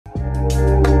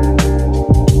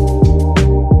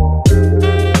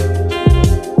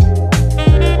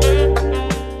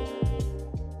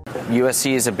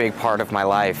USC is a big part of my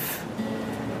life.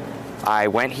 I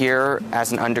went here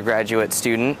as an undergraduate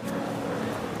student,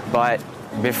 but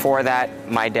before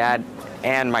that, my dad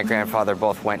and my grandfather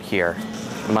both went here.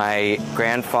 My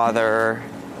grandfather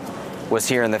was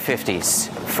here in the 50s.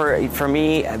 For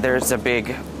me, there's a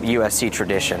big USC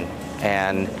tradition,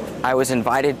 and I was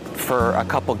invited for a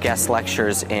couple guest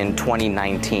lectures in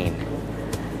 2019.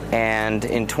 And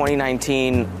in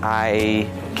 2019, I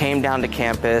came down to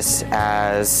campus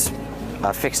as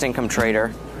a fixed income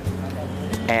trader,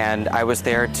 and I was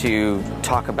there to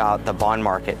talk about the bond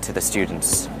market to the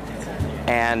students.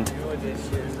 And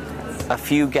a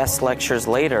few guest lectures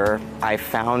later, I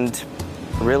found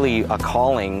really a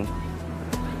calling,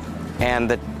 and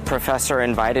the professor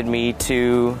invited me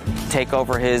to take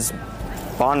over his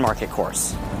bond market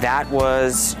course. That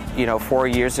was, 4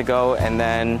 years ago, and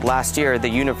then last year the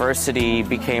university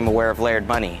became aware of Layered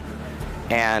Money,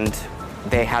 and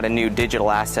they had a new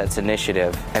digital assets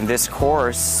initiative. And this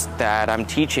course that I'm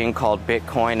teaching, called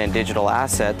Bitcoin and Digital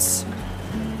Assets,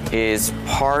 is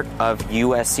part of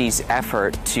USC's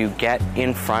effort to get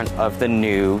in front of the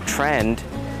new trend,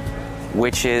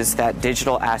 which is that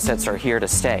digital assets are here to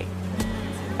stay.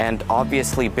 And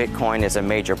obviously Bitcoin is a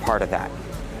major part of that.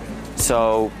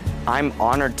 So I'm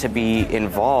honored to be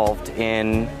involved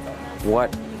in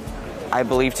what I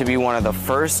believe to be one of the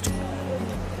first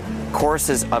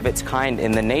courses of its kind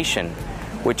in the nation,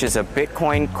 which is a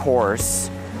Bitcoin course,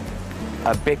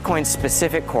 a Bitcoin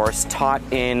specific course taught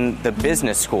in the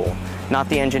business school, not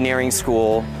the engineering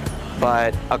school,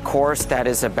 but a course that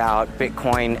is about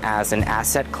Bitcoin as an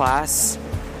asset class,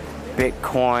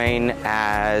 Bitcoin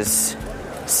as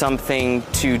something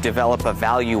to develop a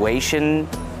valuation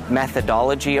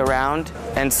methodology around,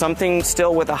 and something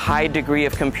still with a high degree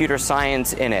of computer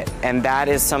science in it. And that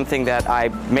is something that I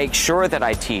make sure that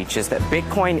I teach, is that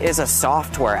Bitcoin is a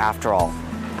software after all.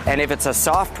 And if it's a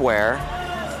software,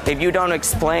 if you don't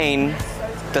explain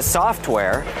the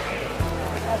software,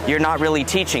 you're not really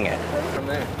teaching it.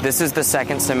 This is the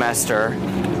second semester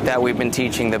that we've been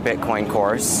teaching the Bitcoin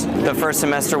course. The first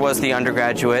semester was the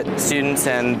undergraduate students,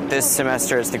 and this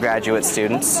semester is the graduate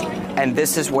students. And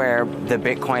this is where the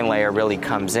Bitcoin layer really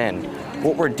comes in.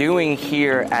 What we're doing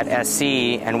here at SC,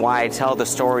 and why I tell the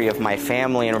story of my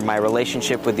family and my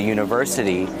relationship with the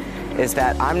university, is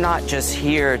that I'm not just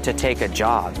here to take a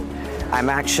job. I'm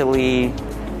actually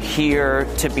here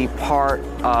to be part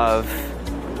of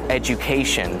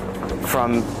education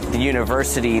from the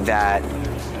university that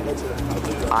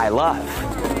I love.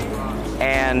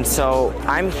 And so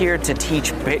I'm here to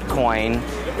teach Bitcoin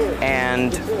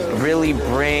and really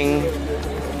bring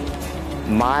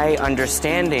my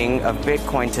understanding of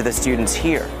Bitcoin to the students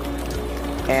here.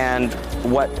 And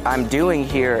what I'm doing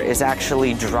here is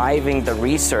actually driving the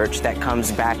research that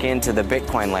comes back into the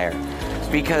Bitcoin layer.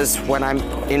 Because when I'm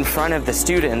in front of the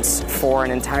students for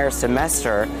an entire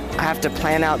semester, I have to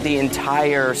plan out the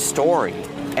entire story.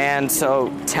 And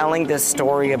so telling this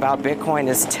story about Bitcoin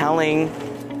is telling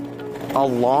a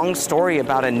long story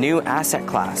about a new asset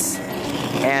class.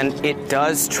 And it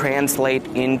does translate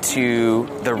into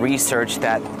the research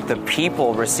that the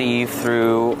people receive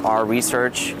through our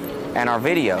research and our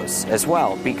videos as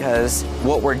well. Because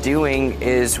what we're doing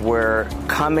is we're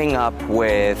coming up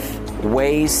with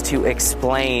ways to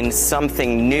explain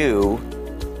something new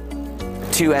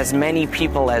to as many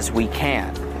people as we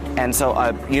can. And so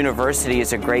a university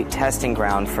is a great testing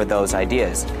ground for those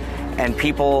ideas. And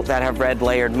people that have read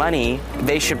Layered Money,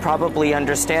 they should probably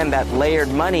understand that Layered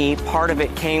Money, part of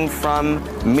it came from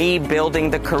me building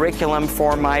the curriculum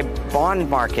for my bond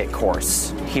market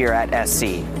course here at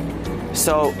SC.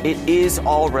 So it is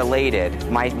all related.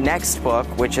 My next book,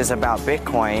 which is about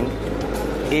Bitcoin,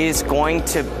 is going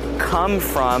to come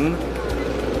from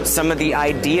some of the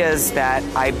ideas that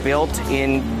I built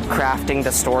in crafting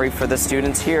the story for the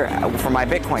students here for my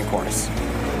Bitcoin course.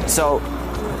 So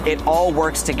it all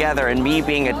works together, and me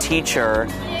being a teacher,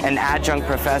 an adjunct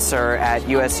professor at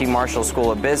USC Marshall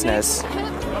School of Business,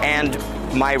 and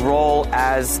my role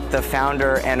as the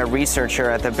founder and a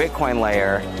researcher at the Bitcoin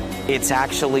layer, it's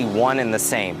actually one and the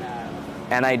same.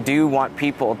 And I do want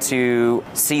people to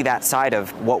see that side of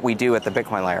what we do at the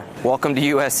Bitcoin layer. Welcome to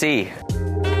USC.